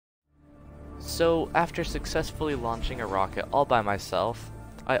So, after successfully launching a rocket all by myself,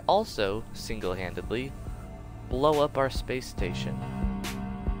 I also, single-handedly, blow up our space station.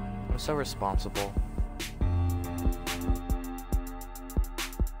 I'm so responsible.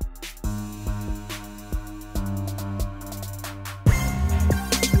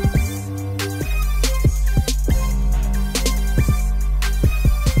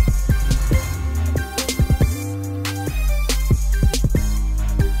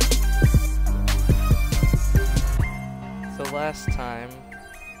 Last time,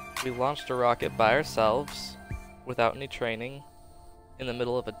 we launched a rocket by ourselves, without any training, in the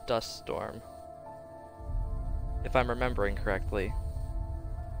middle of a dust storm. If I'm remembering correctly.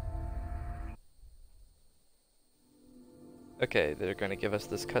 Okay, they're gonna give us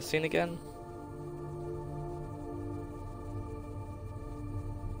this cutscene again.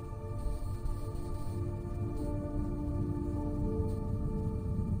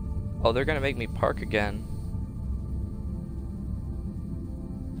 Oh, they're gonna make me park again.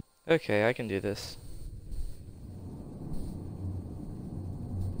 Okay, I can do this.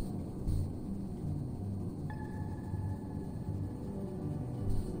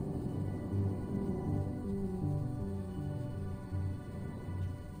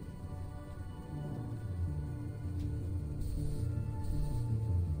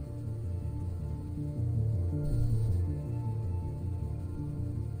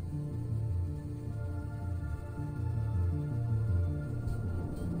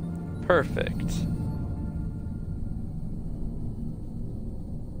 Perfect.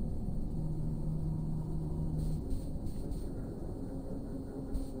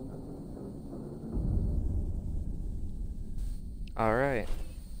 All right.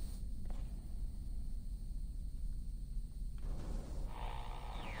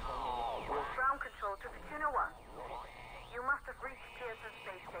 Ground control to Fortuna 1. You must have reached Pearson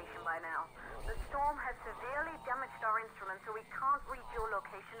Space Station by now. The storm has severely damaged our instruments, so we can't read your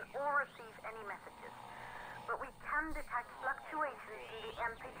location or receive any messages. But we can detect fluctuations in the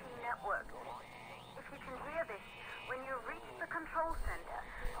MPT network. If you can hear this, when you reach the control center,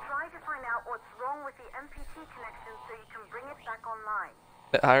 try to find out what's wrong with the MPT connection so you can bring it back online.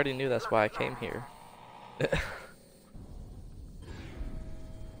 I already knew that's why I came here.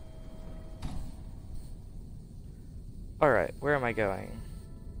 Alright, where am I going?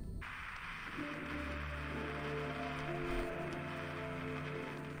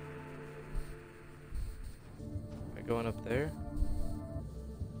 Am I going up there?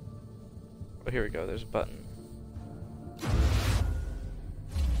 Oh, here we go, there's a button.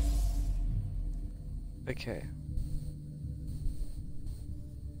 Okay.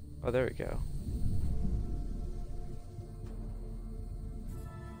 Oh, there we go.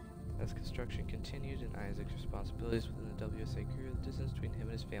 As construction continued and Isaac's responsibilities within the WSA grew, the distance between him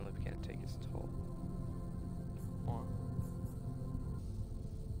and his family began to take its toll. Aww.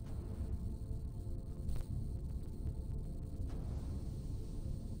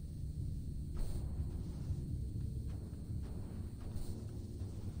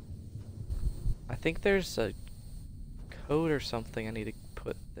 I think there's a code or something I need to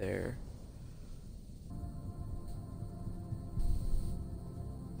put there.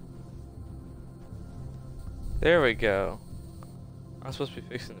 There we go. I'm supposed to be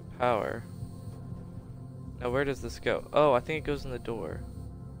fixing the power. Now where does this go? Oh, I think it goes in the door.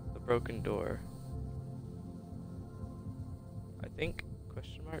 The broken door. I think?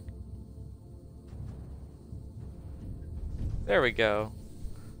 Question mark? There we go.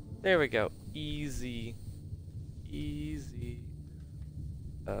 There we go. Easy. Easy.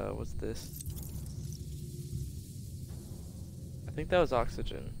 What's this? I think that was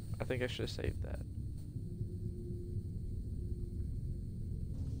oxygen. I think I should have saved that.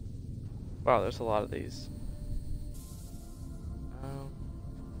 Wow, there's a lot of these.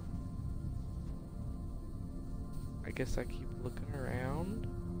 I guess I keep looking around.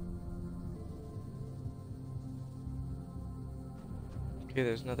 Okay,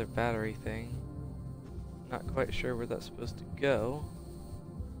 there's another battery thing. Not quite sure where that's supposed to go.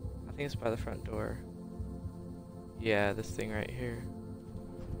 I think it's by the front door. Yeah, this thing right here.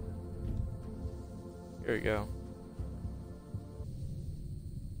 Here we go.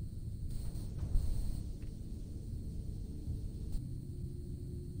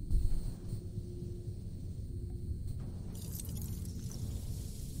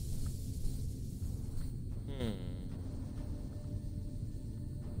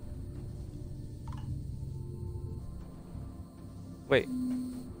 Wait.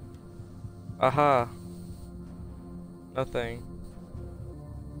 Aha. Nothing.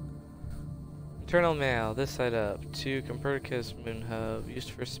 Internal mail, this side up. To Copernicus Moon Hub,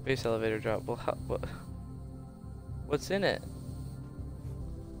 used for space elevator drop. Well, what's in it?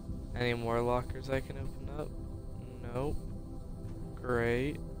 Any more lockers I can open up? Nope.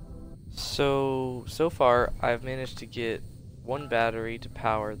 Great. So far, I've managed to get one battery to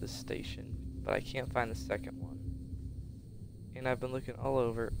power the station, but I can't find the second one. And I've been looking all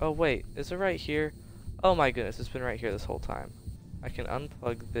over. Oh wait, is it right here? Oh my goodness, it's been right here this whole time. I can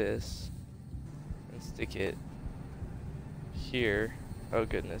unplug this and stick it here. Oh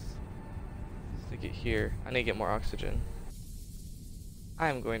goodness. Stick it here. I need to get more oxygen. I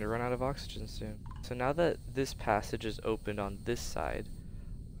am going to run out of oxygen soon. So now that this passage is opened on this side,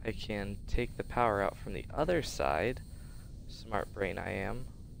 I can take the power out from the other side. Smart brain I am.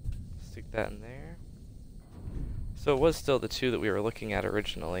 Stick that in there. So it was still the two that we were looking at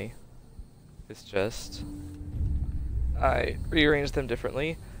originally. It's just I rearranged them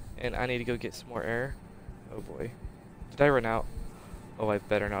differently, and I need to go get some more air. Oh boy. Did I run out? Oh, I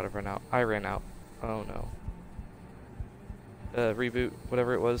better not have run out. I ran out. Oh no. Reboot,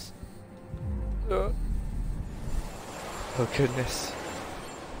 whatever it was. Oh goodness.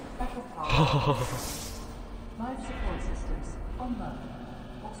 Life support systems online.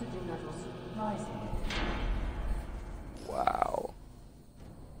 Oxygen levels rising. Wow.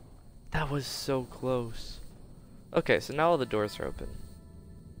 That was so close. Okay, so now all the doors are open.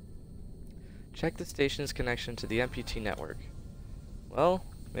 Check the station's connection to the MPT network. Well,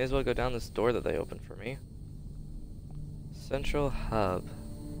 may as well go down this door that they opened for me. Central Hub.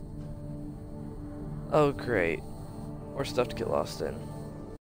 Oh great. More stuff to get lost in.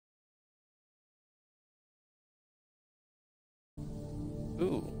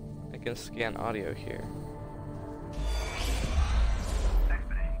 Ooh, I can scan audio here.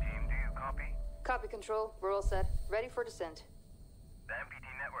 Expedition team, do you copy? Copy, Control. We're all set. Ready for descent. The MPT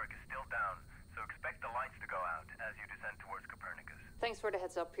network is still down, so expect the lights to go out as you descend towards Copernicus. Thanks for the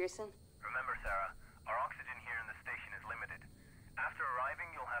heads up, Pearson. Remember, Sarah, our oxygen here in the station is limited. After arriving,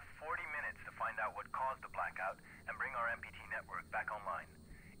 you'll have 40 minutes to find out what caused the blackout and bring our MPT network back online.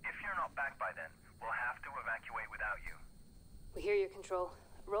 If you're not back by then, we'll have to evacuate without you. We hear you, Control.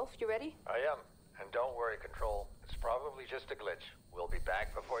 Rolf, you ready? I am. And don't worry, Control. It's probably just a glitch. We'll be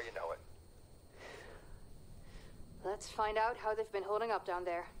back before you know it. Let's find out how they've been holding up down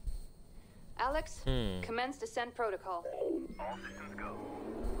there. Alex, commence descent protocol. All systems go.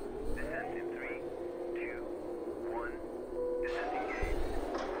 Descent in 3, 2, 1. Descent engaged.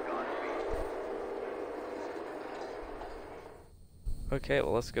 Godspeed. Okay,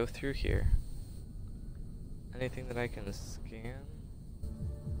 well let's go through here. Anything that I can scan?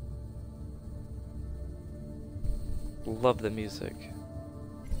 Love the music.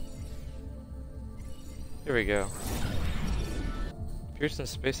 Here we go. Pearson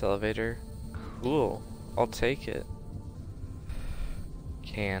space elevator. Cool. I'll take it.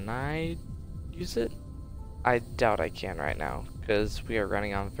 Can I use it? I doubt I can right now, because we are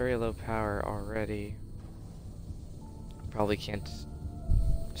running on very low power already. Probably can't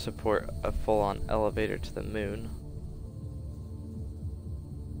support a full-on elevator to the moon.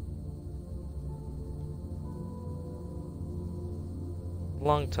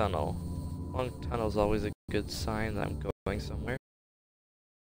 Long tunnel. Long tunnel's always a good sign that I'm going somewhere.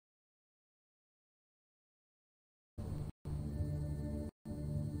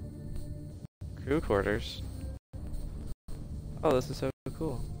 Crew quarters. Oh, this is so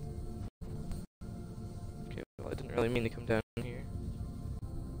cool. Okay, well I didn't really mean to come down here.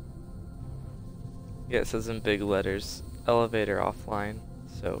 Yeah, it says in big letters, elevator offline,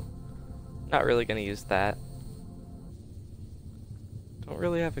 so not really gonna use that. Don't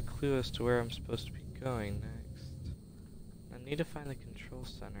really have a clue as to where I'm supposed to be going next. I need to find the control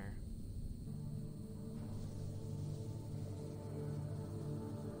center.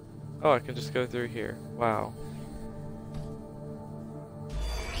 Oh, I can just go through here. Wow.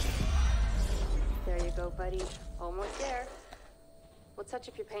 There you go, buddy. Almost there. We'll touch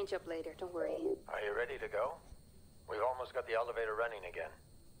up your paint job later, don't worry. Are you ready to go? We've almost got the elevator running again.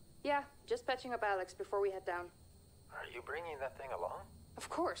 Yeah, just patching up Alex before we head down. Are you bringing that thing along? Of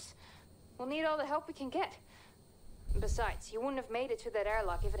course. We'll need all the help we can get. Besides, you wouldn't have made it to that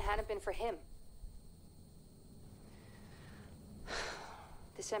airlock if it hadn't been for him.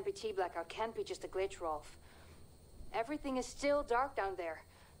 This MPT blackout can't be just a glitch, Rolf. Everything is still dark down there.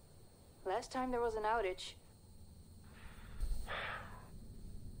 Last time there was an outage.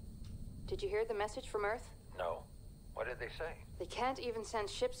 Did you hear the message from Earth? No. What did they say? They can't even send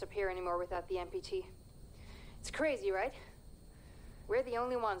ships up here anymore without the MPT. It's crazy, right? We're the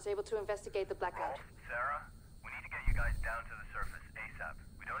only ones able to investigate the blackout. Sarah, we need to get you guys down to the surface ASAP.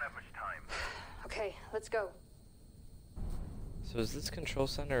 We don't have much time. Okay, let's go. So is this control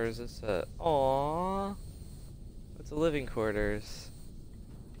center or is this a... Aww! It's a living quarters.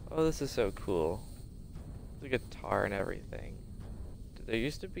 Oh, this is so cool. The guitar and everything. Did there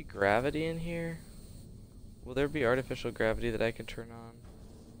used to be gravity in here? Will there be artificial gravity that I can turn on?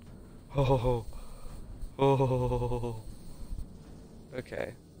 Oh! Oh!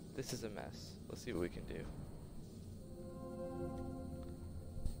 Okay. This is a mess. Let's see what we can do.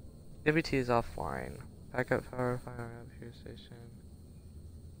 MBT is offline. Backup power, final up here station.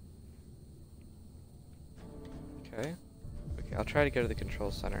 Okay. Okay, I'll try to go to the control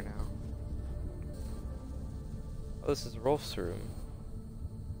center now. Oh, this is Rolf's room.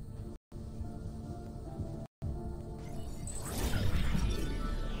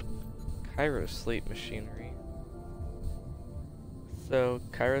 Cairo sleep machinery. So,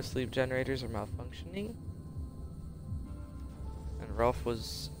 Cairo sleep generators are malfunctioning? And Rolf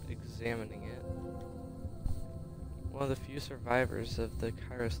was examining it. One of the few survivors of the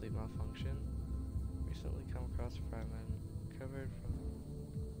Cairo sleep malfunction recently come across a fragment covered from...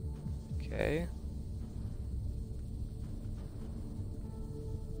 Okay.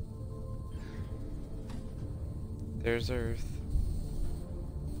 There's Earth.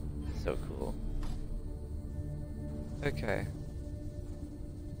 So cool. Okay.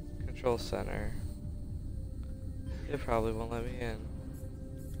 Control center. It probably won't let me in.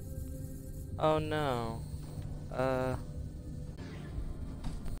 Oh no.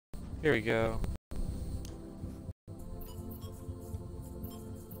 Here we go.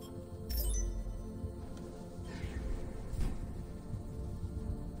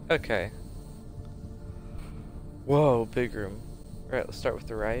 Okay. Whoa, big room. Alright, let's start with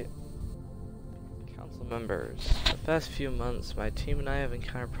the right. Council members. The past few months, my team and I have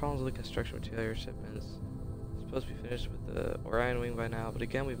encountered problems with the construction material shipments. It's supposed to be finished with the Orion wing by now, but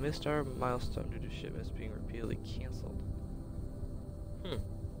again, we've missed our milestone due to shipments being repeatedly cancelled.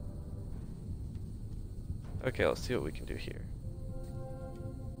 Okay, let's see what we can do here.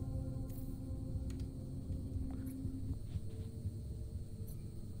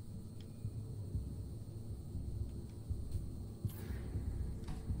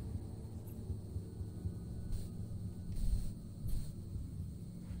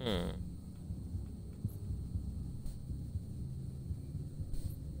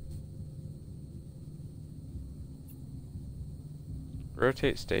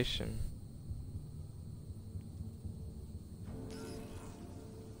 Rotate station.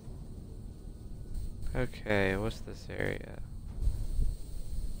 Okay, what's this area?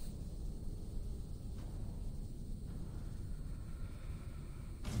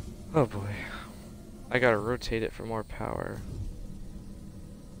 Oh boy. I gotta rotate it for more power.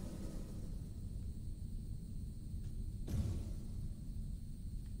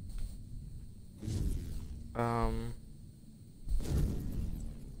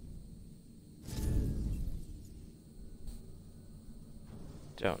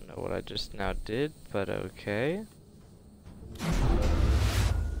 Don't know what I just now did, but okay.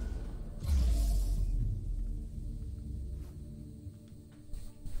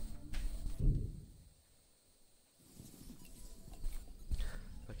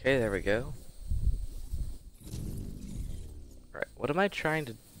 Okay, there we go. Alright, what am I trying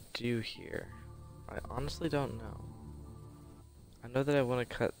to do here? I honestly don't know. I know that I want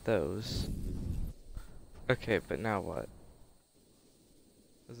to cut those. Okay, but now what?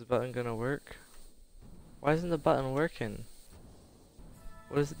 Is the button gonna work? Why isn't the button working?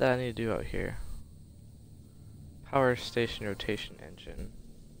 What is it that I need to do out here? Power station rotation engine.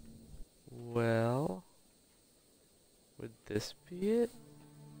 Well, would this be it?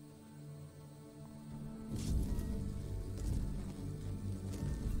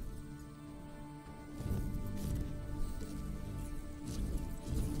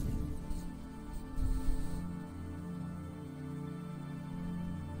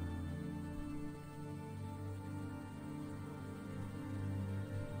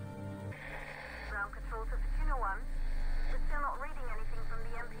 Ground control to Fortuna 1. We're still not reading anything from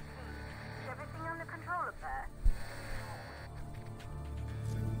the MPT. Is everything under control up there?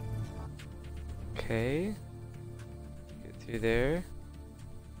 Okay. Get through there.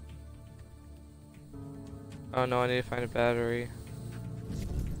 Oh no, I need to find a battery.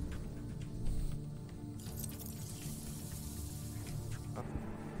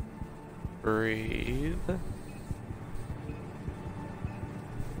 Breathe.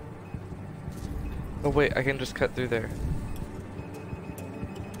 Oh wait, I can just cut through there.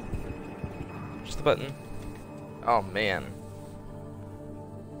 Just the button. Oh man.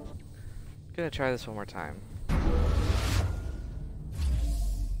 I'm gonna try this one more time.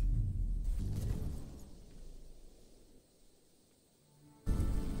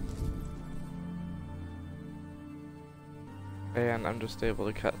 And I'm just able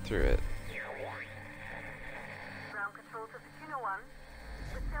to cut through it. Ground control to Fortuna 1.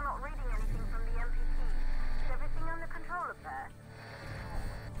 We're still not reading anything from the MPT. Is everything under control up there?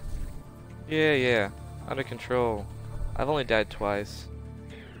 Yeah, under control. I've only died twice.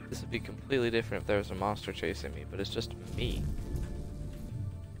 This would be completely different if there was a monster chasing me, but it's just me.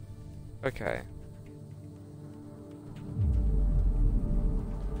 Okay.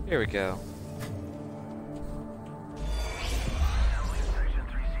 Here we go. Section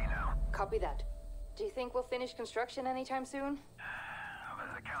 3C now. Copy that. Do you think we'll finish construction anytime soon? Was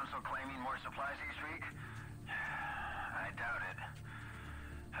the council claiming more supplies each week? I doubt it.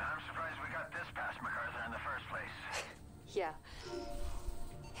 I'm surprised we got this past MacArthur in the first place. Yeah.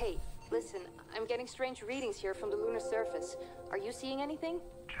 Hey, listen, I'm getting strange readings here from the lunar surface. Are you seeing anything?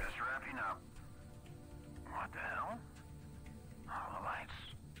 Just wrapping up. What the hell? All the lights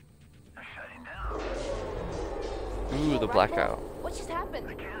are shutting down. Ooh, the Right, blackout. Mo? What just happened?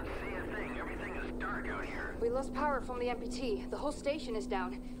 I can't see a thing. Everything is dark out here. We lost power from the MPT. The whole station is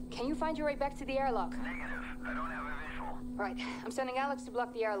down. Can you find your way back to the airlock? Negative. I don't have a visual. Right, I'm sending Alex to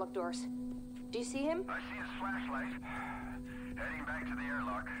block the airlock doors. Do you see him? I see his flashlight. Heading back to the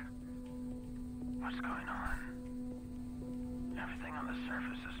airlock. What's going on? Everything on the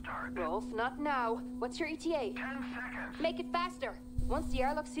surface is dark. Rolf, not now. What's your ETA? 10 seconds. Make it faster. Once the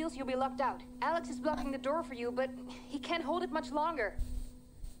airlock seals, you'll be locked out. Alex is blocking the door for you, but he can't hold it much longer.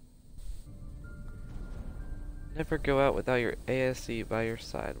 Never go out without your ASC by your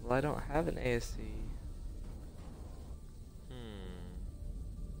side. Well, I don't have an ASC.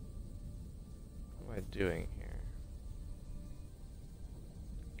 What am I doing here?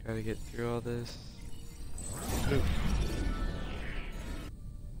 Gotta get through all this. Ooh.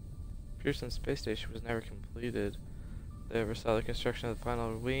 Pearson Space Station was never completed. They oversaw the construction of the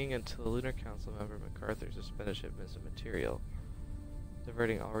final wing until the Lunar Council member MacArthur suspended shipments of material,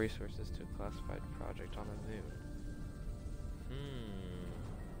 diverting all resources to a classified project on the moon.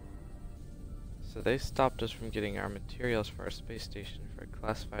 So they stopped us from getting our materials for our space station for a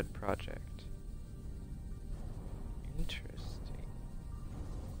classified project. Interesting.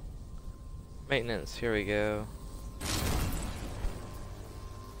 Maintenance, here we go.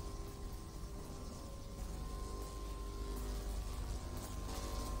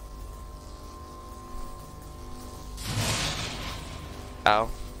 Ow.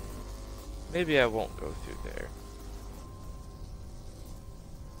 Maybe I won't go through there.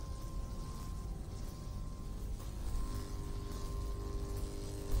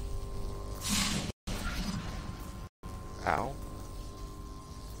 Ow.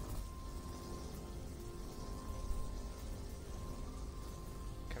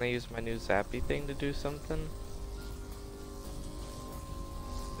 Can I use my new zappy thing to do something?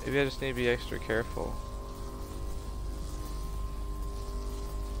 Maybe I just need to be extra careful.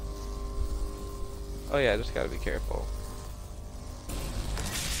 Oh yeah, I just gotta be careful.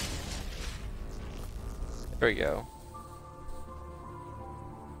 There we go.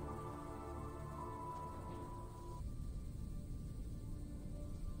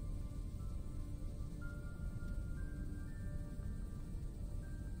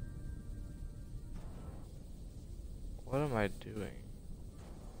 What am I doing?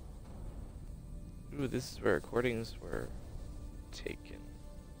 Ooh, this is where recordings were taken.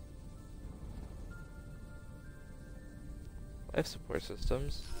 Life support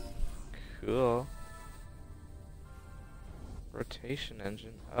systems. Cool. Rotation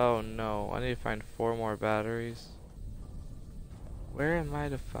engine. Oh no, I need to find 4 more batteries. Where am I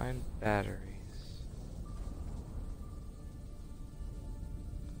to find batteries?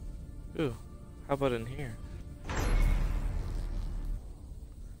 Ooh, how about in here?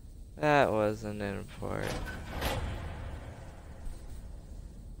 That wasn't in for it.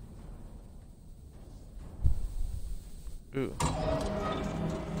 Ooh.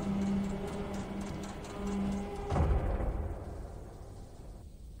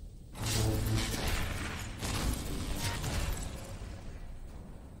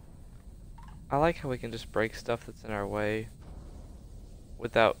 I like how we can just break stuff that's in our way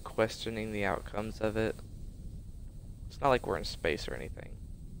without questioning the outcomes of it. It's not like we're in space or anything.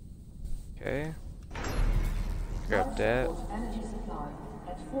 Okay. Grab that. Energy supply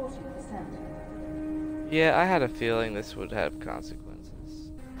at 40%. Yeah, I had a feeling this would have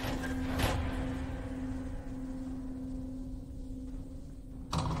consequences.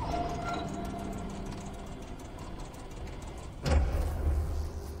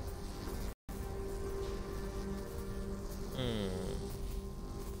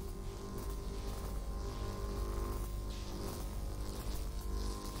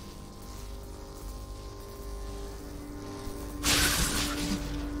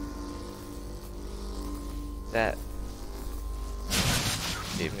 That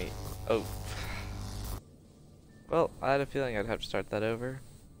gave me... Oh. Well, I had a feeling I'd have to start that over.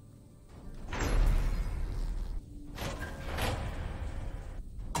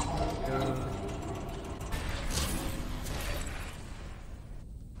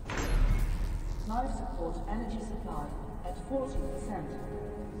 Life support energy supply at 40%.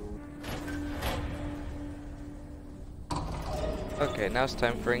 Okay, now it's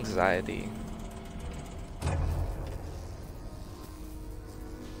time for anxiety.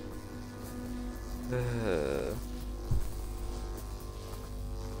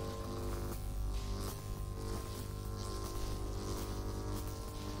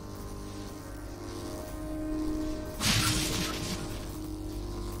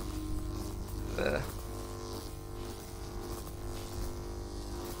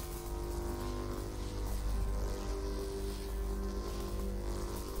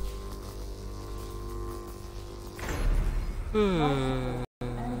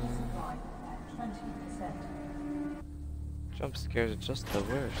 Energy supply at 20%. Jump scares are just the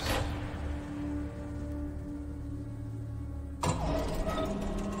worst.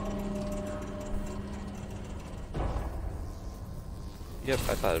 Yep,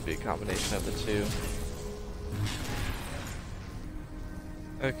 I thought it'd be a combination of the two.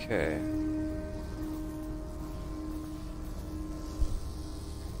 Okay.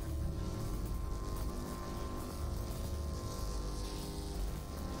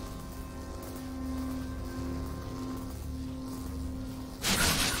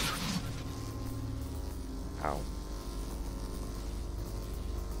 Ow.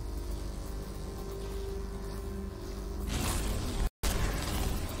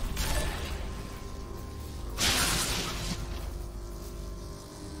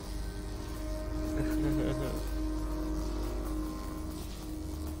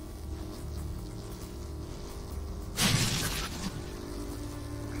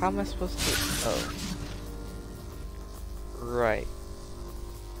 How am I supposed to? Oh. Right.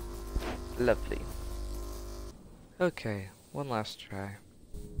 Lovely. Okay, one last try.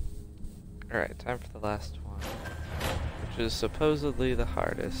 Alright, time for the last one. Which is supposedly the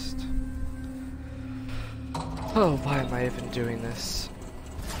hardest. Oh, why am I even doing this?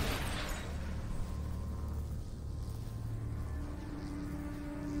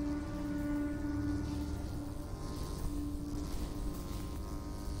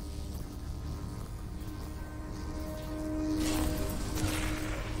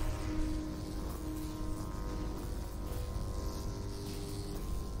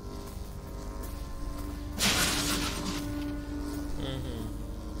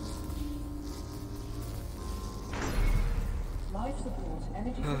 Life support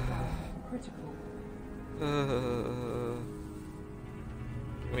energy supply critical.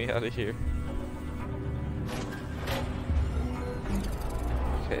 Get me out of here.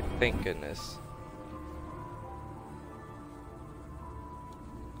 Okay, thank goodness.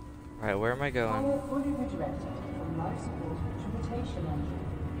 Alright, where am I going? Power fully redirected from life support to rotation engine.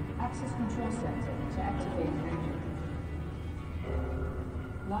 Access control center to activate engine.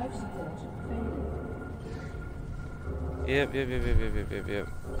 Life support failing. Yep.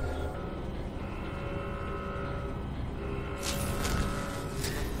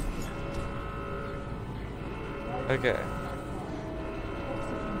 Okay.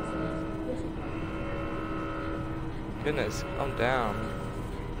 Goodness, calm down.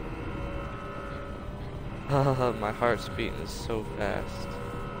 My heart's beating so fast.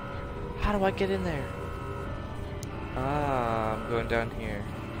 How do I get in there? Ah, I'm going down here.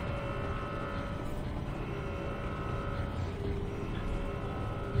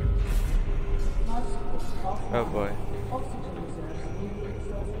 Oh boy. Oxygen reserves nearly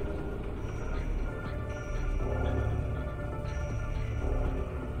exhausted.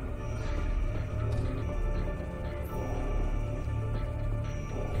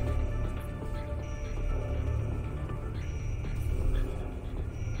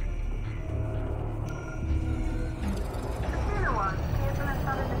 Casino Pearson has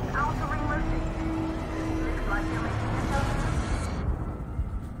started this outer ring rotation. Looks like you're making yourself.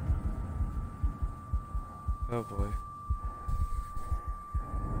 Oh boy.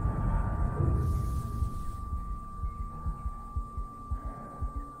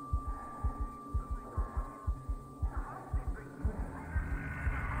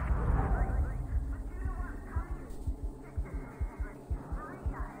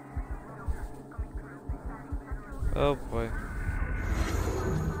 Oh boy.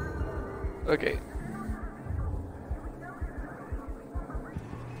 Okay.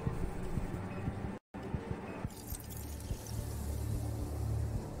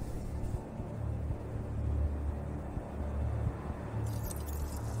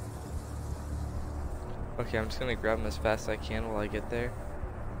 Okay, I'm just gonna grab them as fast as I can while I get there.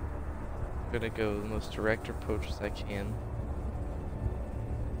 I'm gonna go the most direct approach as I can.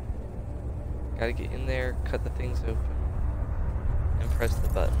 Gotta get in there, cut the things open, and press the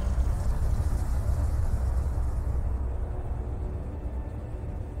button.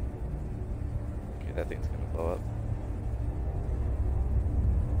 Okay, that thing's gonna blow up.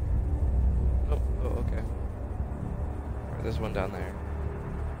 Oh, okay. Alright, there's one down there.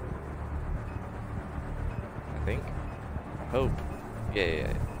 I think. Hope.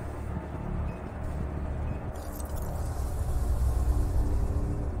 Yeah.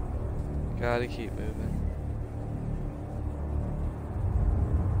 Gotta keep moving.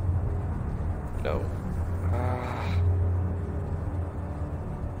 No.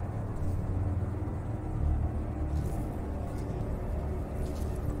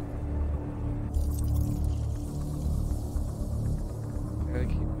 Gotta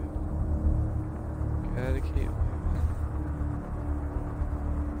keep moving. Gotta keep moving.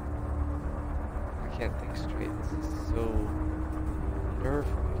 I can't think straight. This is so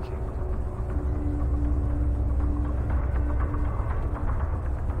nerve-wracking.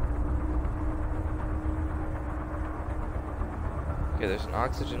 Okay, there's an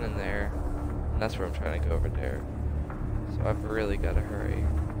oxygen in there, and that's where I'm trying to go over there. So I've really got to hurry.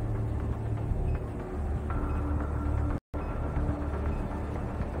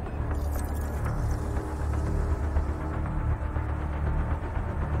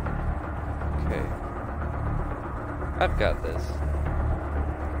 Okay. I've got this.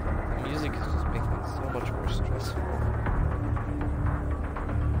 The music is just making it so much more stressful.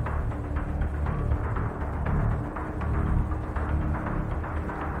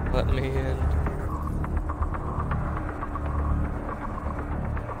 Let me in.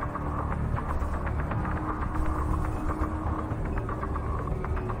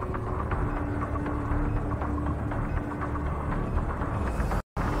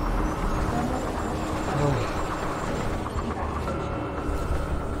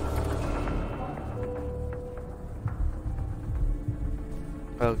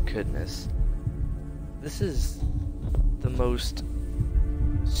 Oh goodness. This is the most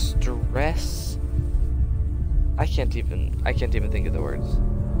stress. I can't even think of the words.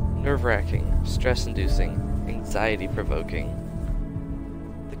 Nerve-wracking, stress-inducing, anxiety-provoking.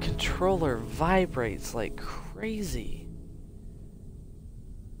 The controller vibrates like crazy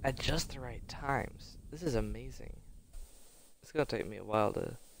at just the right times. This is amazing. It's gonna take me a while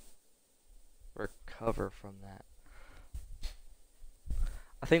to recover from that.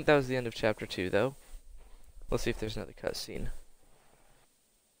 I think that was the end of chapter 2 though. Let's see if there's another cutscene.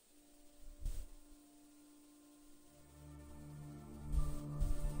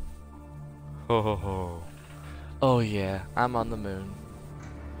 Ho ho ho. Oh yeah, I'm on the moon.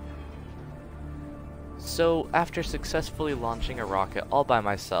 So, after successfully launching a rocket all by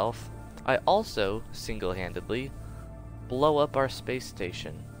myself, I also, single-handedly, blow up our space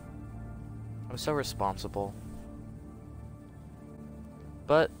station. I'm so responsible.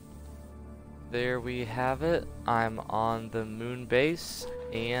 But, there we have it. I'm on the moon base,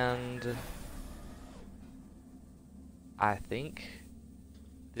 and I think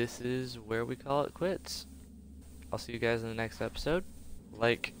this is where we call it quits. I'll see you guys in the next episode.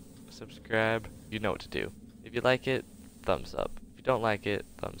 Like, subscribe, you know what to do. If you like it, thumbs up. If you don't like it,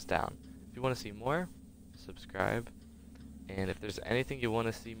 thumbs down. If you want to see more, subscribe. And if there's anything you want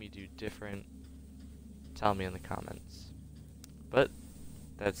to see me do different, tell me in the comments. But,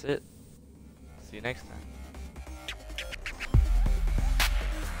 that's it. See you next time.